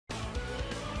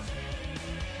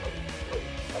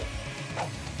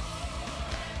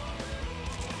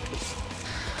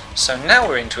So now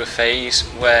we're into a phase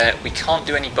where we can't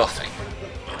do any buffing.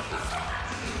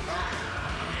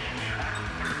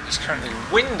 It's currently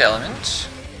wind element.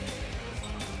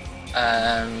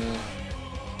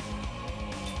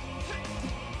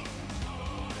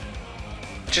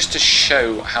 Just to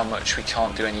show how much we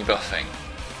can't do any buffing.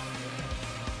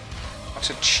 What's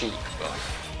a cheap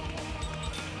buff?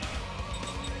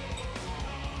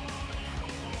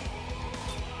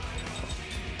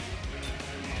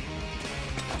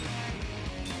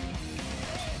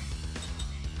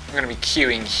 I'm going to be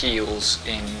queuing heals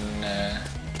in... here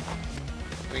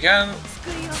we go.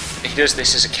 He does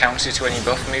this as a counter to any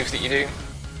buff move that you do.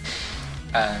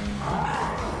 I'm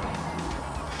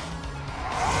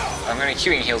going to be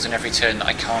queuing heals in every turn that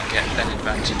I can't get an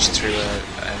advantage through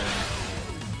a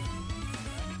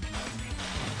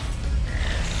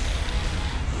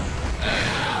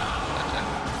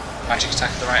magic attack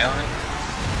of the right element.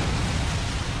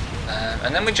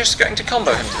 And then we're just going to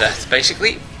combo him to death,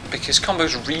 basically, because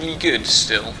combo's really good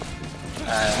still.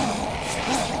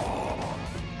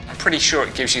 I'm pretty sure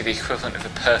it gives you the equivalent of a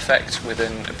perfect with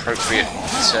an appropriate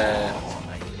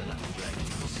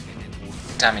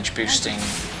damage boosting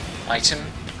item.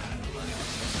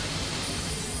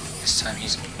 This time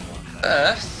he's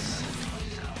Earth.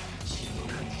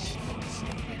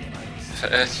 For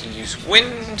Earth you use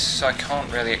Wind, so I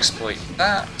can't really exploit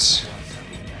that.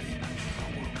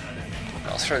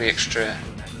 I'll throw the extra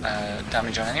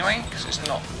damage on anyway, because it's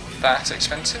not that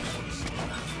expensive.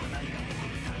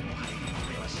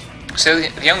 So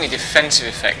the only defensive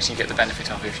effect you get the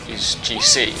benefit of is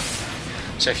GC.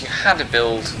 So if you had a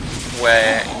build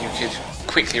where you could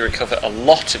quickly recover a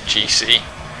lot of GC,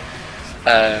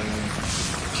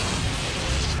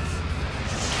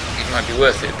 it might be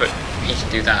worth it, but he can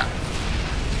do that.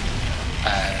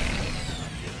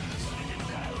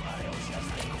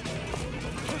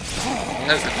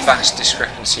 Note the vast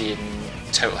discrepancy in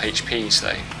total HPs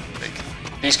though. Like,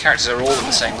 these characters are all at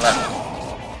the same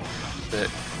level, but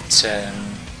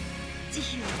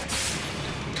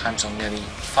Kime's on nearly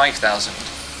 5,000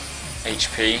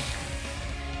 HP.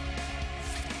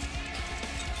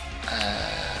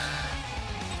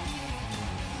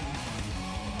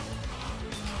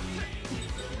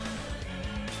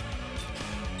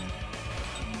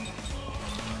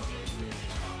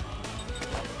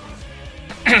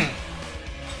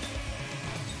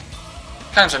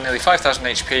 Kime's on nearly 5,000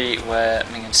 HP, where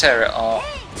Ming and Sarah are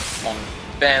on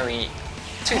barely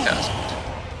 2,000.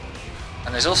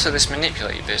 And there's also this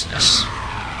manipulate business,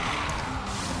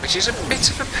 which is a bit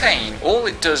of a pain. All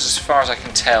it does, as far as I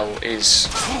can tell, is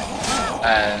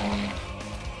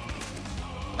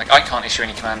like I can't issue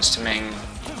any commands to Ming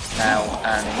now,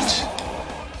 and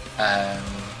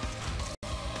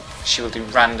she will do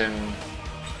random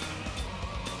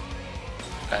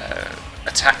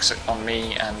attacks on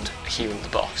me and heal the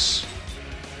boss.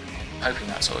 I'm hoping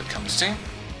that's all it comes to.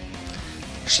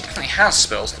 She definitely has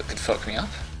spells that could fuck me up.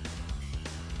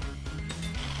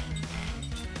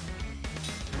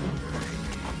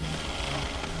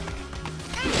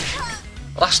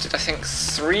 Lasted, I think,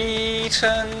 3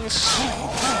 turns.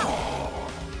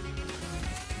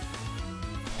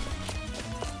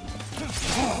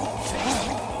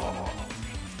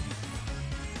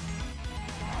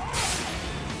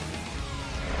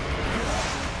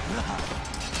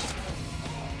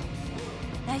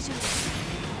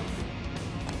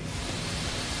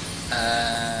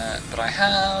 But I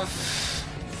have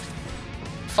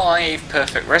 5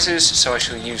 perfect reses, so I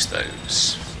shall use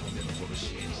those.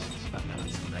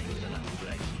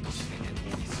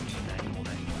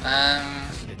 I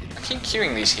keep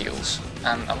queuing these heals,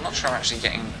 and I'm not sure I'm actually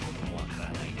getting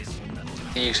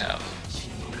the use out of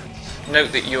them.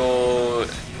 Note that your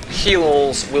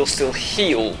heal-alls will still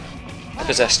heal the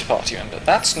possessed party member.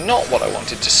 That's not what I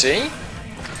wanted to see.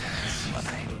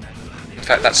 In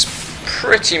fact, that's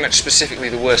pretty much specifically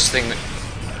the worst thing that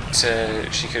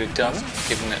she could have done,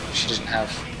 given that she doesn't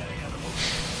have...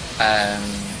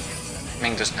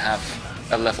 Ming doesn't have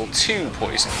a level 2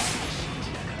 poison.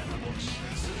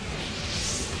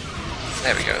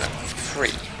 There we go then,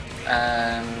 3.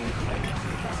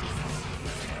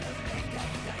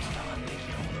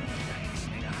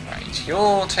 Right,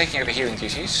 you're taking over healing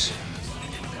duties,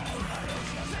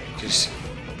 because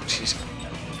she's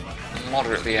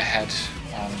moderately ahead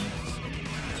on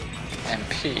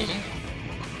MP.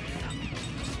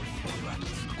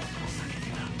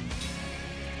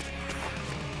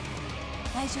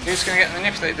 Who's going to get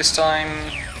manipulated this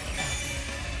time?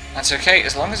 That's okay,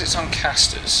 as long as it's on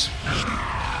casters.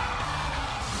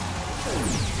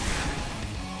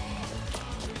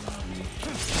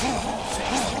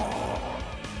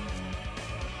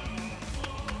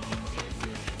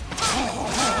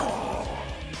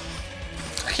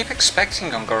 expecting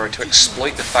Gongora to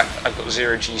exploit the fact that I've got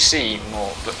 0 GC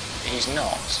more, but he's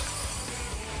not.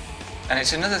 And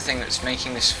it's another thing that's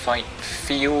making this fight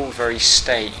feel very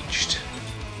staged.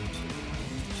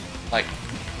 Like,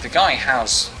 the guy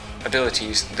has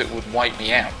abilities that would wipe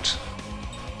me out.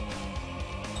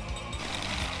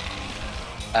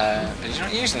 But he's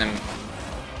not using them.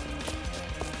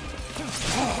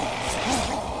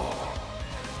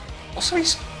 Also,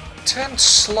 he's turned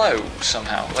slow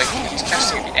somehow. Like, he's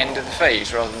casting at the end of the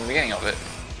phase rather than the beginning of it.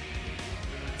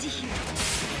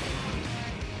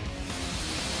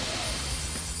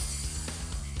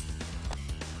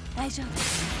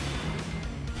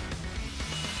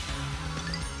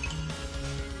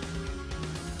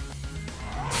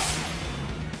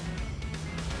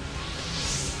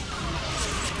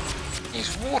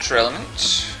 Use water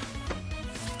element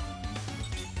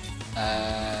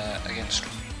against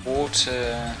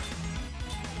water.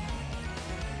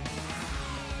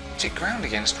 Is it ground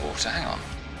against water? Hang on.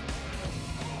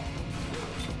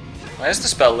 Where's the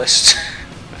spell list?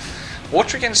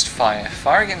 Water against fire,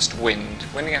 fire against wind,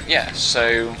 wind against... yeah,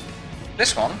 so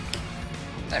this one.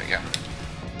 There we go.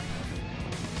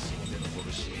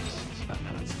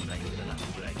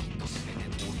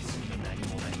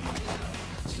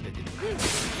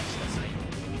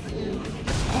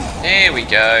 Here we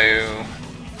go.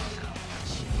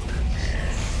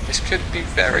 This could be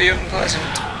very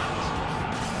unpleasant.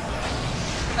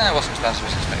 It wasn't as bad as I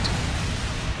was expecting.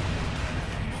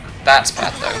 That's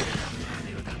bad though.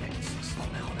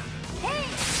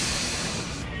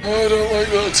 I don't like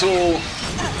that at all.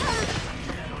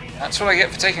 That's what I get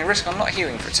for taking a risk on not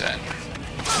healing for a turn.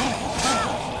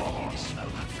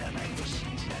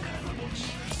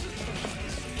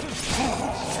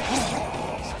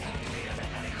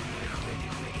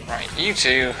 Right, you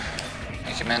two,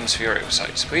 make amends for your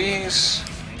oversights, please.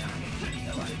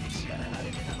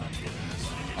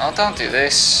 Oh, don't do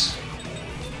this.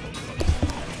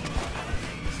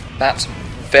 That's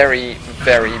very,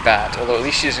 very bad. Although at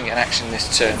least she doesn't get an action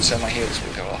this turn, so my heals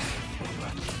will go off.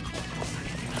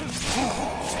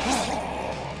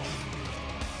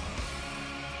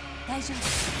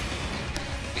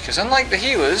 Because unlike the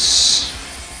healers,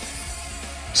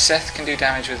 Seth can do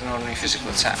damage with an ordinary physical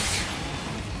attack.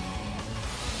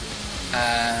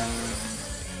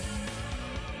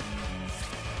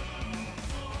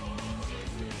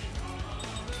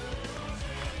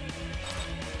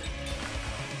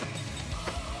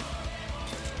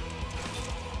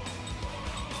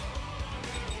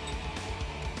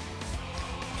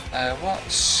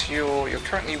 What's your... you're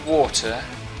currently water.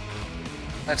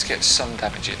 Let's get some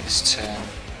damage in this turn.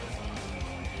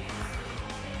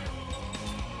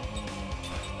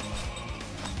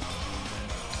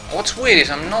 What's weird is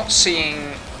I'm not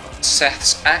seeing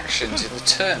Seth's actions in the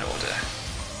turn order.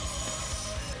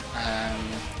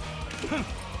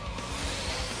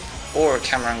 Or a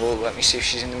camera angle will let me see if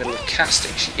she's in the middle of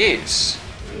casting. She is.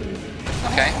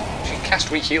 Okay, she can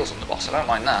cast weak heals on the boss, I don't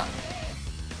mind that.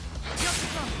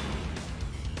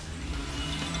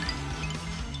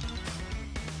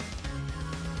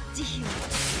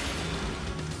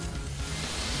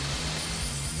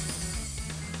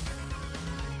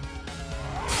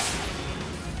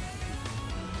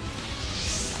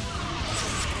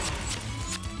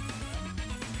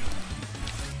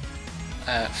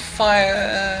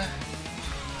 Fire...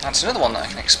 that's another one that I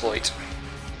can exploit.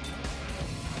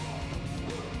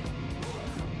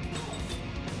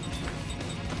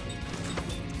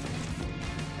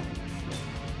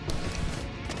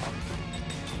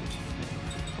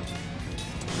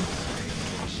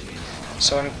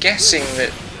 So I'm guessing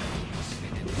that...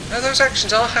 no, those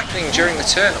actions are happening during the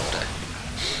turn order.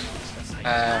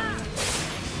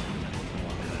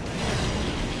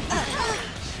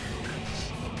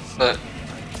 But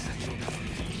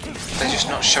they're just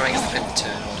not showing up in the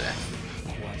turn order.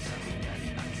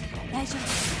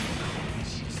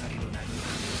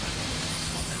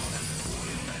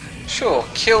 Sure,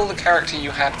 kill the character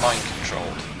you had mind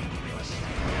controlled.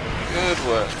 Good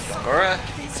work, Gongora.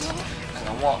 And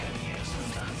then what?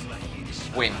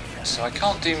 Win. So I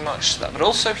can't do much to that, but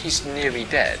also he's nearly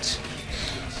dead.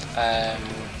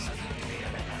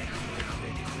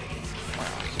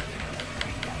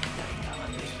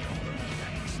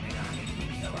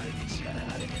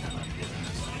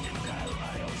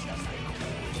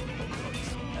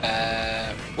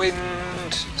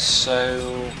 Wind,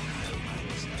 so...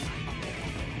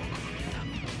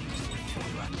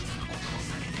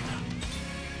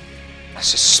 I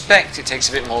suspect it takes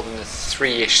a bit more than the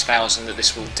 3-ish thousand that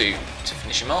this will do to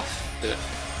finish him off, but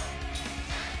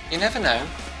you never know.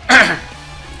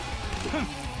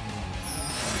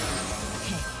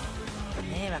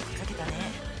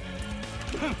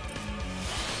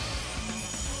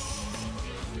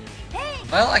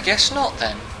 Well, I guess not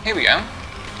then. Here we go.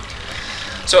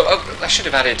 So I should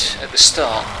have added at the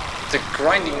start the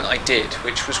grinding that I did,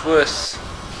 which was worth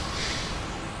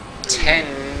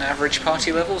 10 average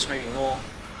party levels, maybe more.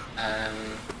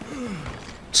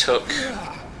 Took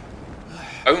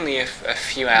only a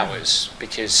few hours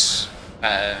because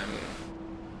of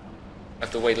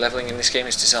the way leveling in this game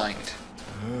is designed.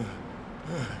 And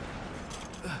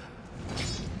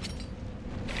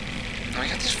we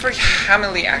have this very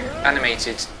hammily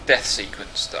animated death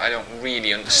sequence that I don't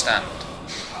really understand.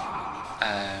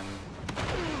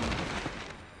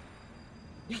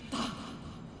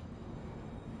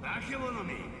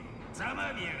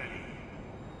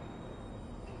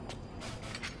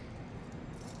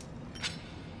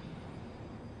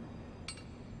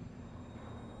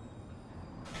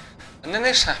 And then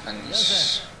this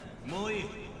happens.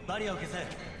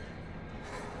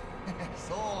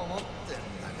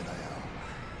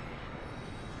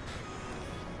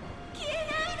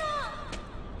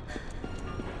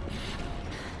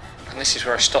 And this is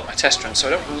where I stop my test run, so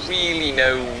I don't really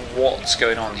know what's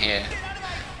going on here.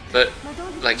 But,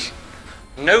 like,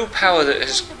 no power that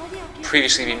has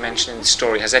previously been mentioned in the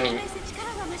story has any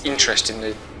interest in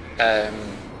the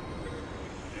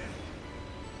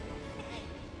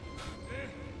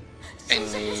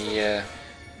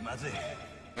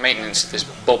maintenance of this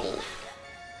bubble.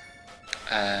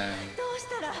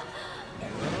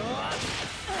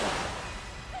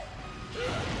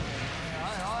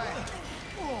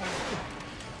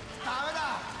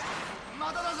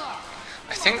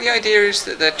 I think the idea is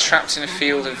that they're trapped in a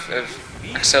field of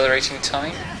accelerating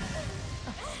time.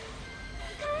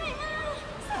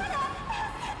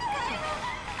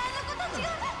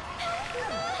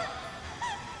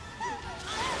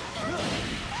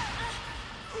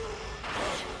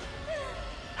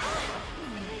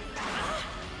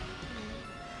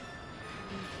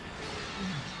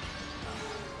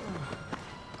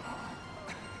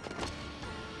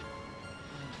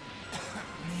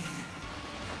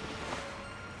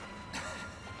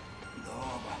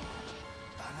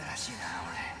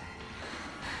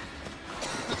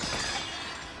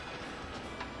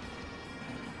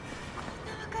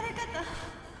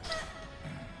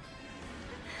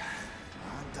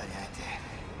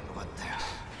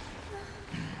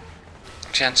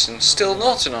 Jansen, still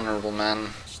not an honourable man.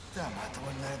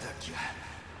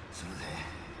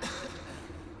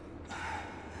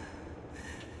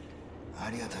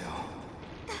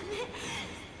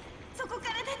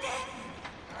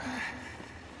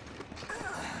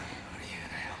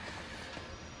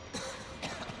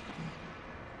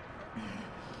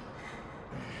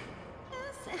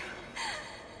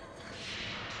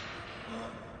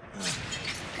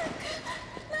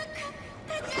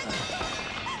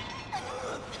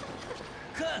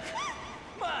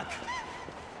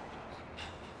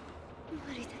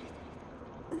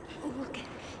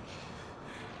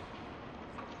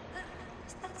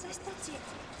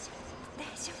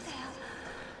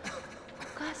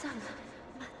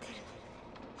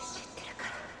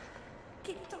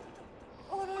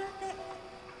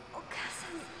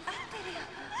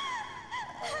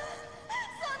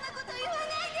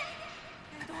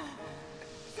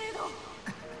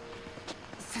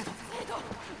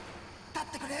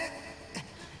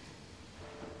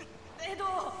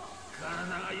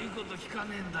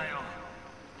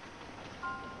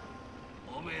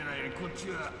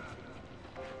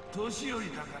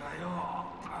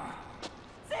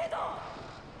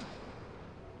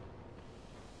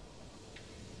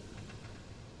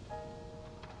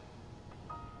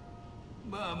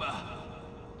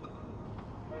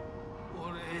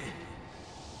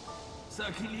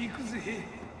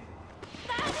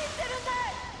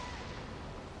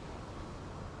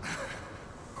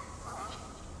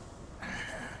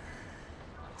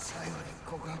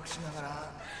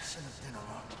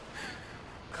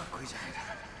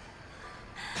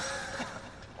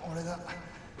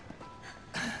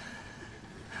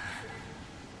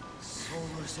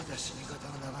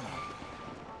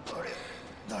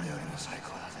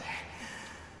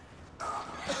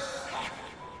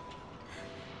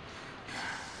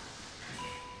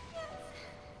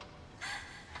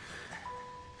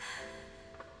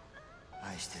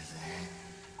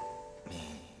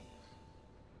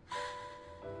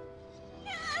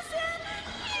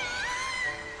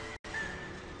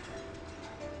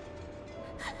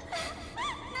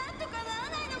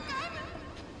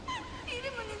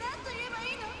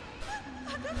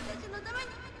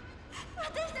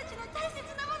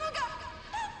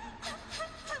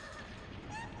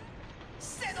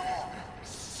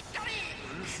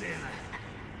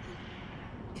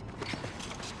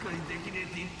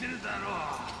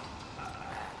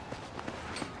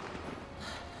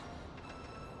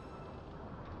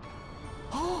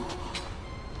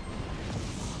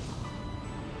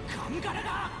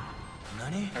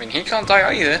 mean, he can't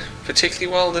die either,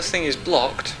 particularly while the thing is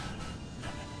blocked.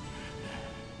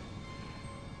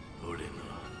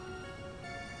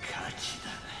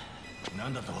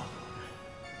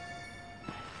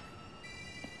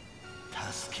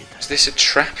 Is this a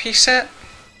trap he set?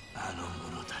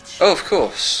 Oh, of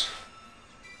course.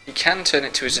 He can turn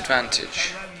it to his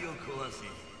advantage.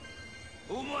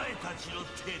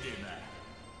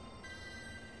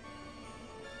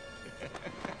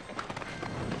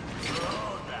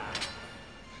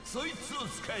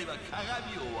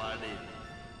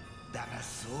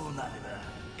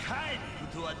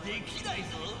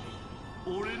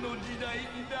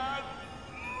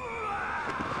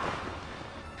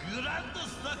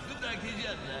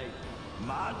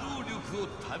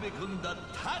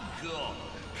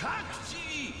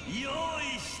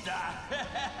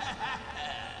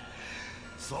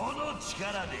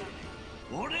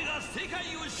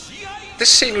 This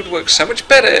scene would work so much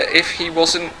better if he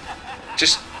wasn't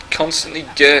just constantly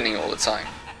gurning all the time.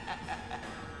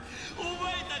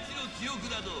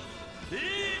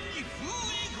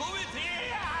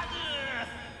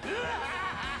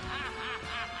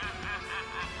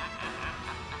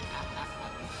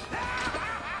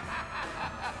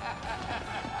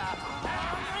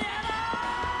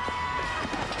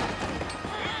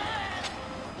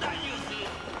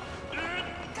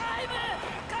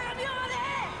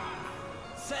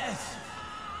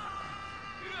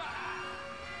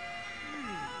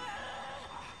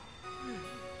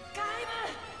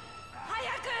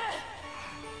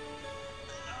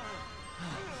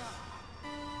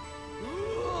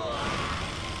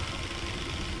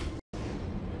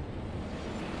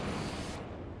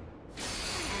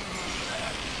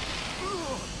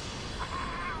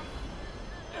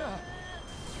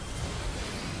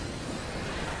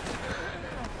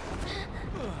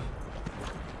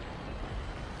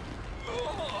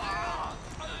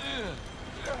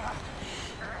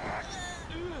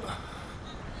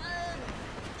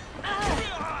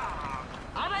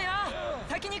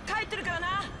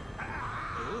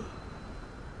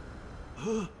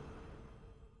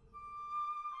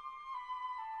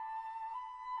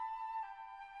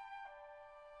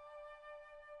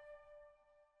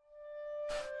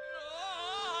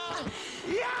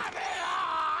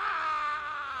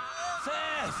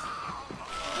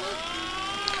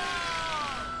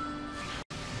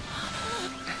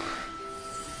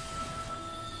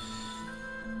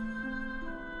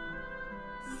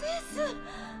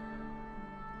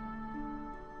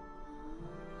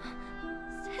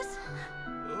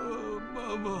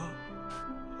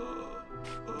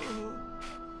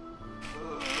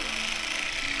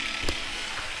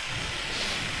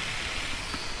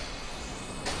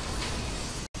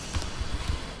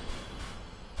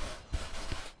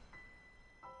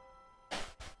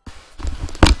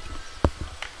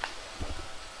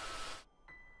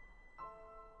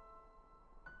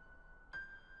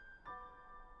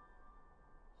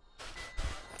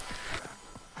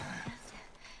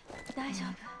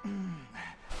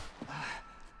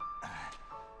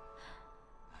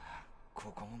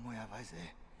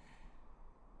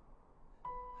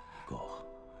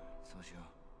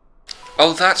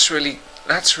 Oh, that's really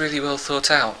well thought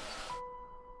out.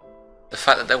 The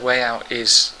fact that their way out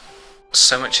is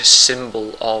so much a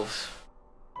symbol of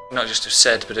not just of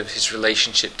Ced, but of his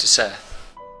relationship to Seth.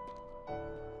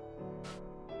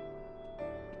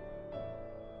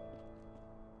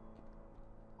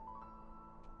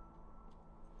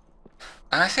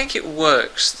 And I think it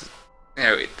works. You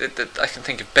know, I can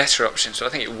think of better options, but I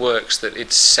think it works that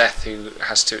it's Seth who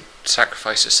has to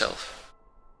sacrifice herself.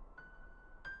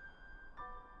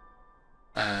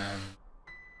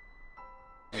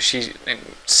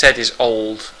 Ced is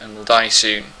old and will die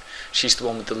soon. She's the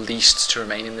one with the least to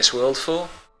remain in this world for.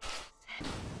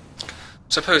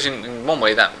 Suppose in one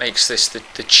way that makes this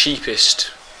the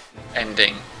cheapest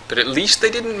ending, but at least they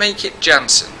didn't make it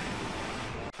Jansen.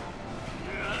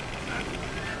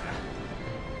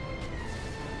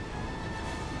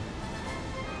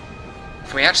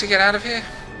 Can we actually get out of here?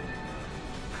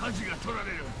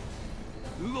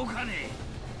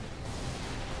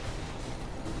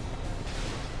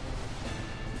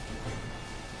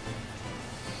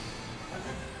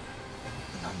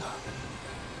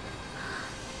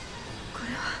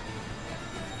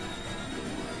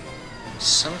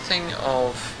 Something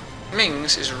of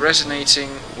Ming's is resonating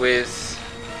with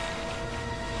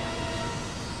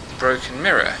the broken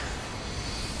mirror.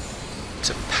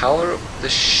 To power up the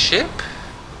ship?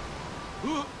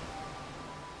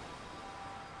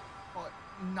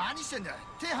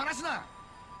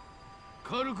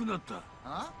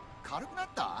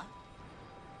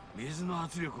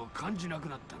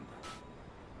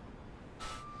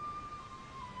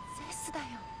 だよ。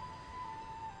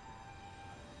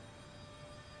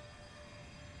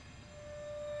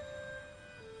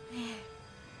え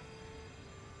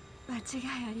え、間違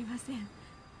いありません。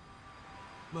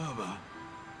ママ、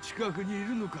近くにい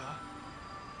るのか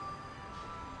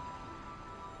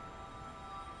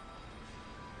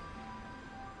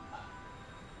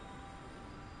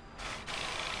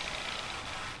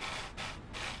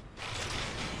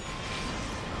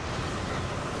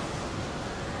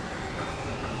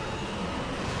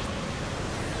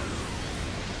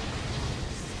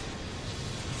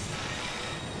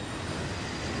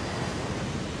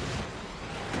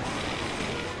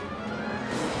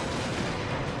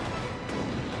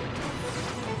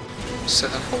？So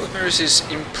the Hall of Mirrors is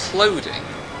imploding.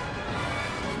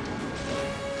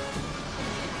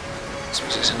 I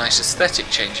suppose it's a nice aesthetic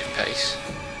change of pace.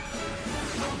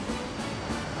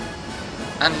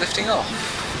 And lifting off.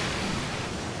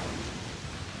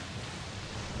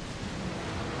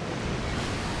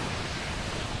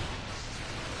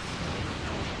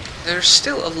 There's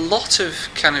still a lot of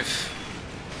kind of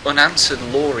unanswered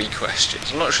lore-y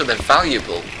questions. I'm not sure they're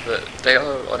valuable, but they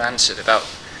are unanswered about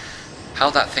how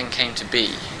that thing came to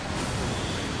be.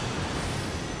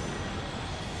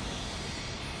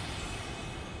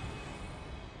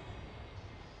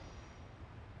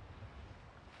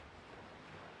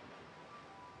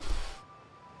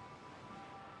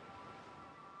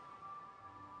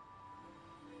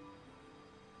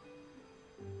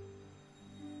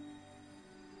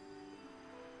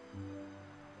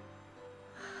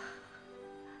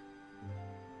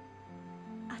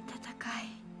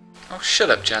 Oh, shut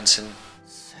up, Jansen.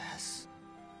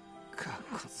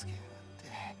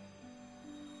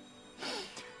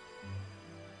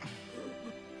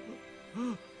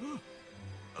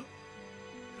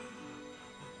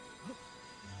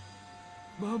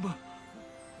 Mama.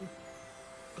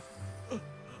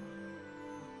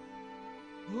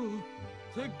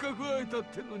 せっかく会えたっ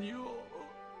てのによ。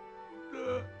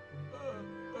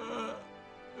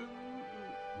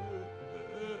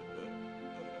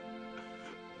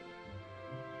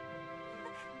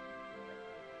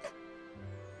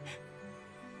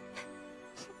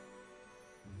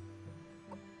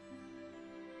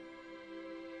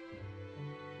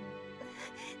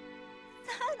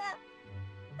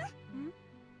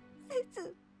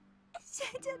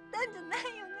死んじゃったんじゃない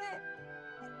よね。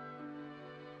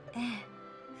ええ、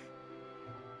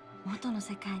元の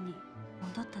世界に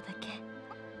戻っただけ。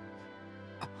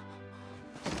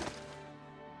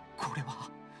これは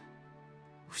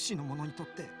不死の者にとっ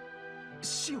て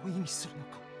死を意味するの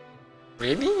か。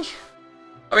 Really?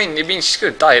 I mean, it means she's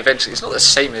gonna die eventually. It's not the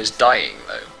same as dying,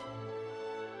 though.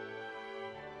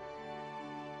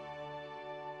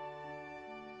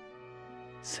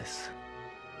 Sis.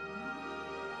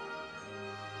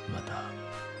 また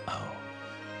会おう。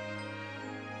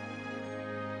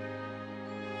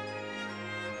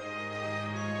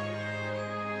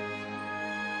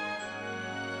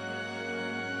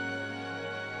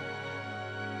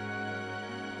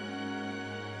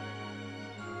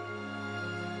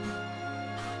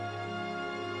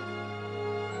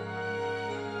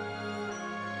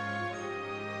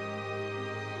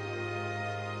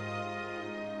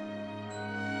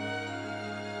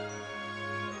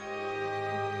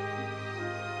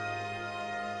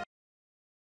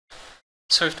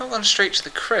So we've not gone straight to the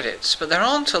credits, but there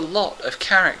aren't a lot of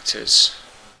characters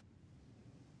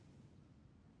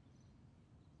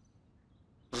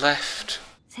left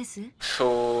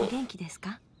for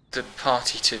the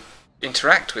party to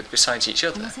interact with besides each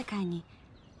other.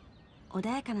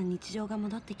 穏やかな日常が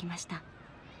戻ってきました。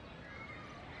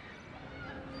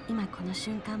今この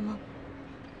瞬間も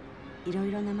いろ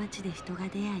いろな街で人が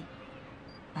出会い、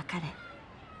別れ、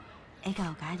笑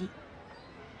顔があり、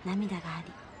涙があ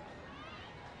り、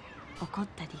怒っ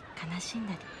たり悲しん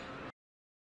だり。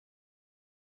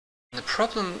The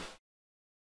problem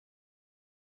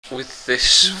with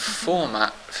this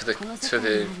format for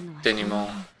the denouement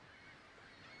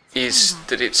is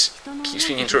that it keeps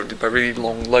being interrupted by really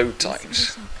long load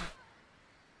times.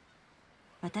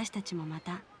 私たちもま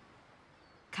た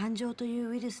感情という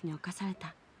ウイルスに侵され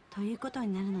たということ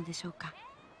になるのでしょうか。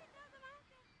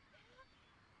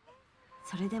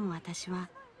それでも私は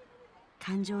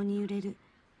感情に揺れる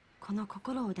この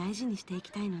心を大事にしてい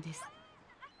きたいのです。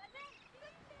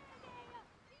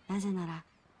なぜなら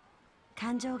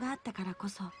感情があったからこ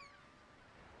そ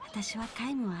私は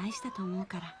皆無を愛したと思う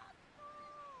から。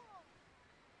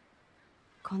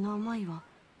この思いを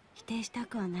否定した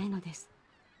くはないのです。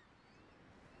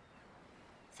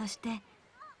そして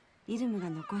イルムが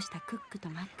残したクックと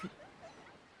マック、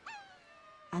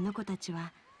あの子たち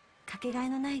はかけがえ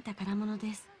のない宝物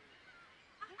です。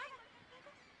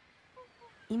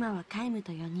今は皆無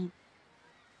と4人、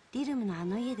リルムのあ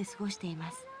の家で過ごしていま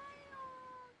す。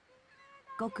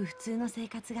ごく普通の生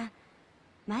活が、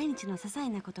毎日の些細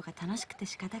なことが楽しくて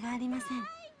仕方がありません。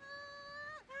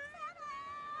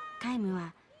皆無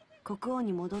は国王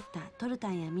に戻ったトルタ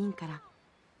ンやミンから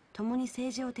共に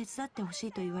政治を手伝ってほし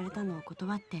いと言われたのを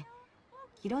断って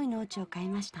広い農地を買い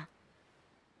ました。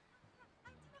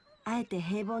あえて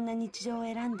平凡な日常を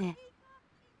選んで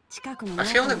近くの農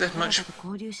家の方々と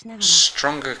交流しながら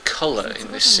stronger colour in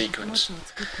this sequence,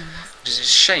 which is a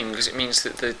shame because it means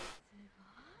that the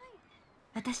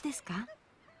私ですか？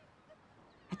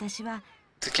私は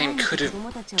the game could have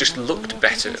just looked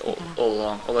better all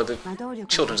along, although the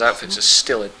children's outfits are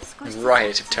still a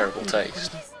riot of terrible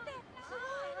taste.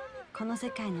 この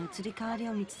世界の移り変わり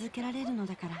を見続けられるの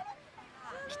だから、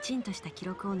きちんとした記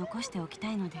録を残しておき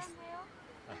たいのです。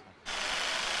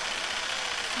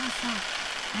そうそう、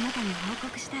あなたに報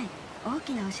告したい大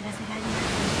きなお知らせがあります。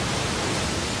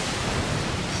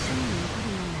一緒にも残る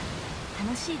ような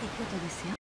楽しい出来事です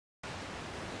よ。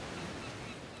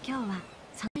今日は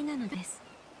寒いなのです。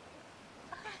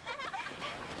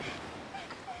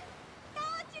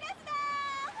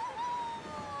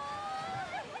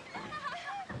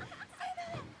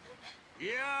い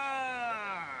や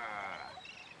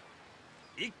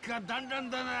ー、一家団らん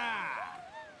だな。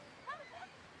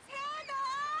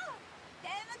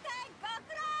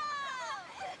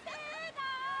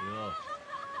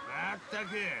まった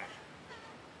く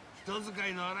人使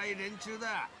いの荒い連中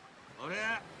だ。俺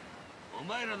はお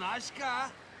前らの足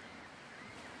か？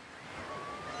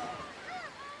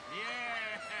イエー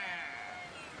イ。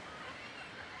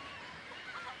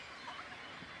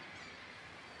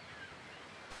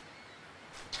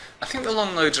I think the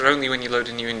long loads are only when you load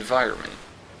a new environment.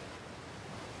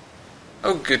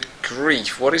 Oh good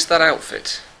grief, what is that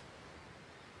outfit?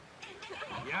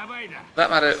 That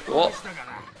matter, what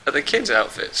are the kids'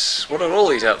 outfits? What are all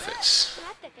these outfits?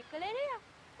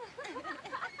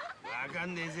 わか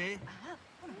んねえぜ。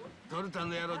トルタン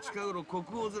の野郎近頃国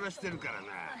王面してるからな。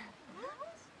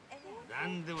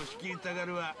何でも仕切りたが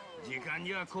るわ。時間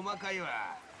には細かい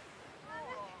わ。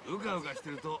うかうかし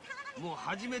てるともう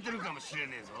始めてるかもしれ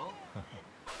ねえぞ。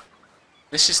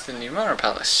This is the Numara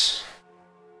Palace.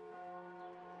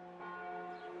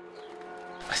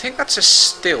 I think that's a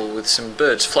still with some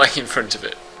birds flying in front of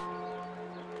it.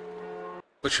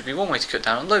 Which would be one way to cut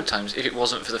down on load times if it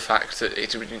wasn't for the fact that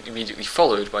it would be immediately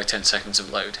followed by 10 seconds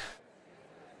of load.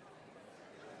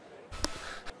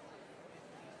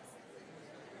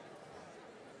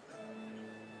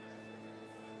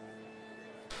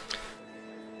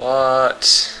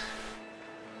 What?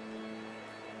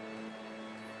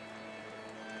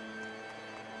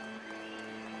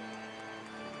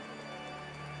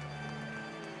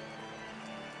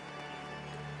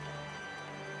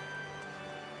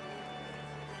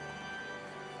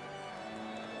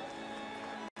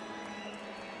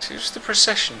 Who's the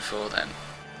procession for then?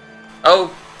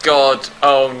 Oh god,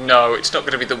 oh no, it's not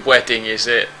going to be the wedding, is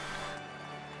it?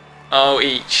 Oh,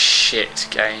 eat shit,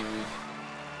 game.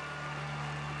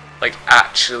 Like,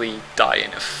 actually die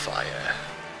in a fire.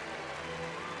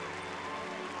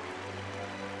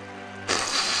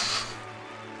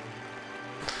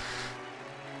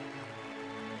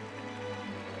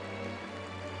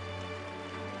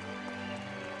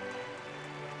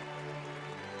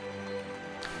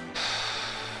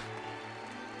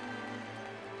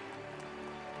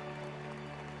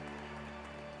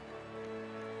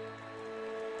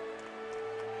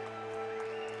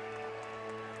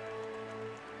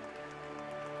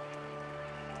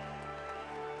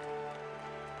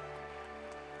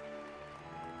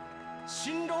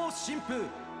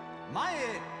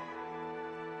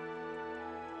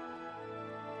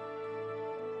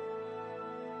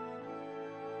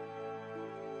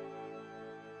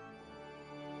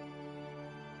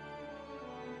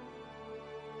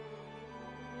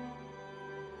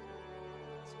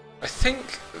 I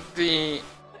think the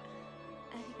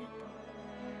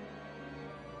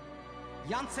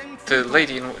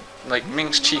lady in, like,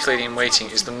 Ming's chief lady in waiting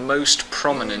is the most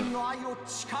prominent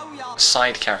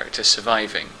side character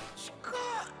surviving,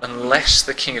 unless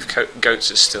the king of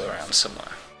goats is still around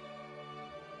somewhere.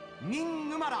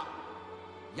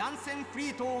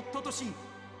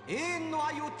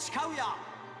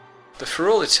 The for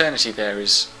all eternity there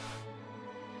is.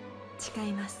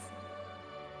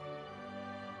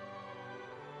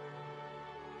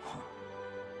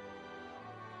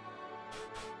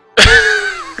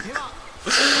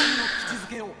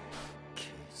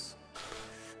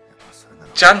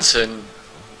 Jansen!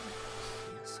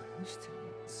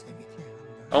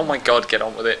 Oh my god, get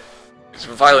on with it. It's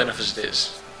vile enough as it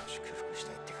is.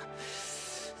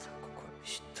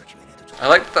 I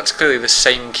like that that's clearly the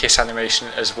same kiss animation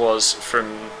as was from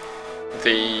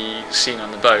the scene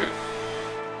on the boat.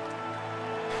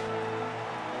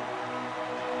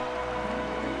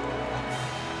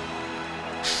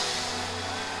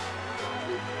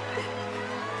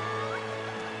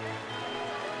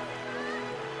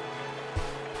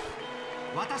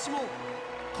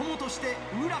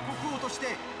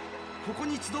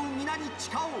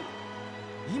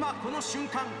今この瞬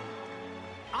間、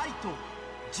愛と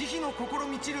慈悲の心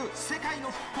満ちる世界の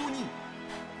復興に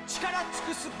力尽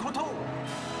くすことを。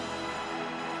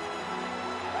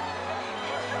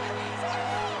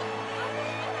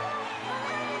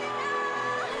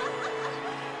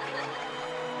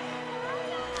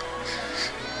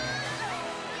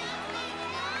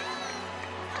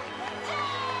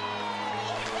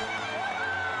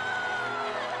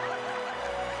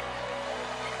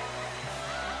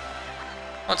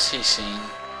What's he seen?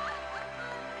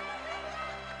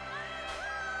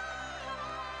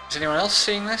 Is anyone else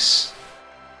seeing this?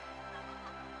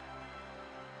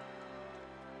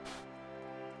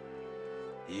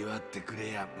 祝ってく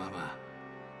れやママ。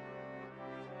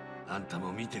あんた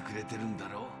も見てくれてるんだ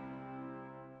ろう。